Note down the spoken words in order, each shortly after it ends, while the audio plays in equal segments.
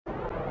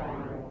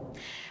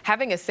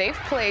having a safe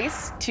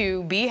place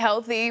to be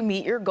healthy,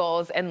 meet your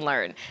goals, and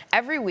learn.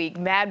 Every week,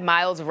 Mad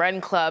Miles Run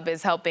Club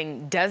is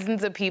helping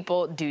dozens of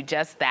people do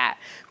just that.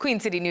 Queen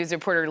City News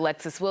reporter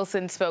Alexis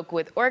Wilson spoke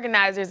with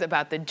organizers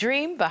about the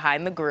dream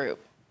behind the group.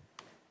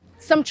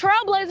 Some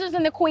trailblazers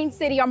in the Queen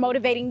City are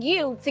motivating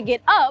you to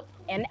get up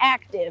and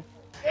active.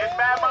 It's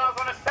Mad Miles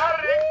on a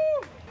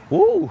Saturday.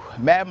 Ooh,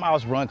 Mad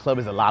Miles Run Club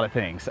is a lot of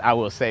things, I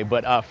will say.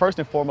 But first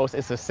and foremost,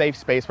 it's a safe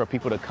space for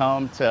people to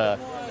come to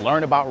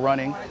learn about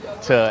running,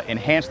 to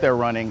enhance their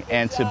running,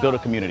 and to build a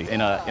community in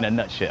a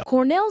nutshell.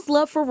 Cornell's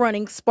love for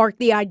running sparked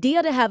the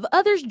idea to have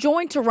others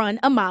join to run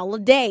a mile a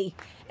day,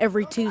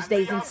 every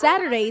Tuesdays and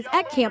Saturdays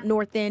at Camp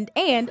North End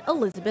and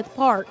Elizabeth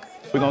Park.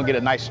 We're going to get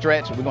a nice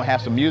stretch. We're going to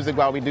have some music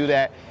while we do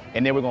that.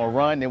 And then we're going to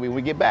run. Then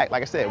we get back.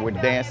 Like I said, we're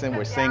dancing,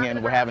 we're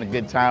singing, we're having a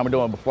good time. We're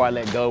doing Before I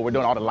Let Go. We're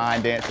doing all the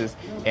line dances.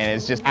 And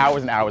it's just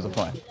hours and hours of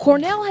fun.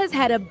 Cornell has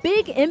had a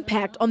big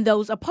impact on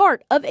those a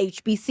part of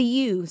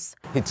HBCUs.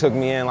 He took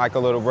me in like a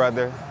little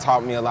brother,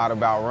 taught me a lot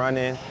about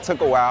running.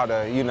 Took a while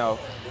to,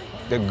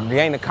 to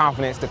gain the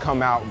confidence to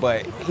come out,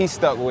 but he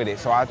stuck with it.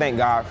 So I thank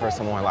God for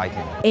someone like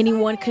him.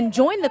 Anyone can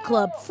join the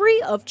club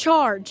free of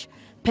charge.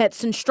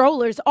 Pets and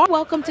strollers are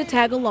welcome to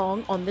tag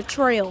along on the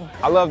trail.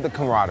 I love the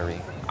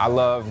camaraderie. I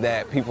love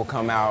that people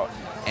come out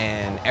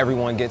and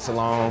everyone gets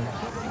along,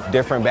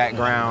 different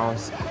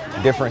backgrounds,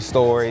 different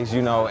stories.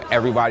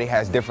 Everybody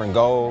has different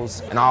goals.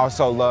 And I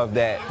also love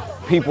that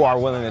people are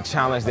willing to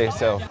challenge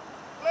themselves.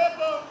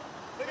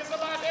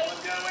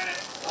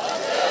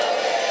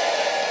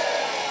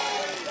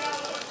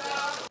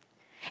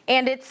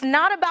 And it's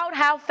not about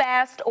how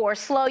fast or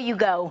slow you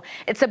go.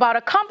 It's about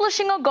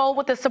accomplishing a goal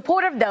with the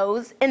support of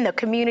those in the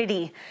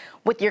community.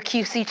 With your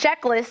QC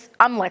checklist,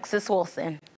 I'm Alexis Wilson.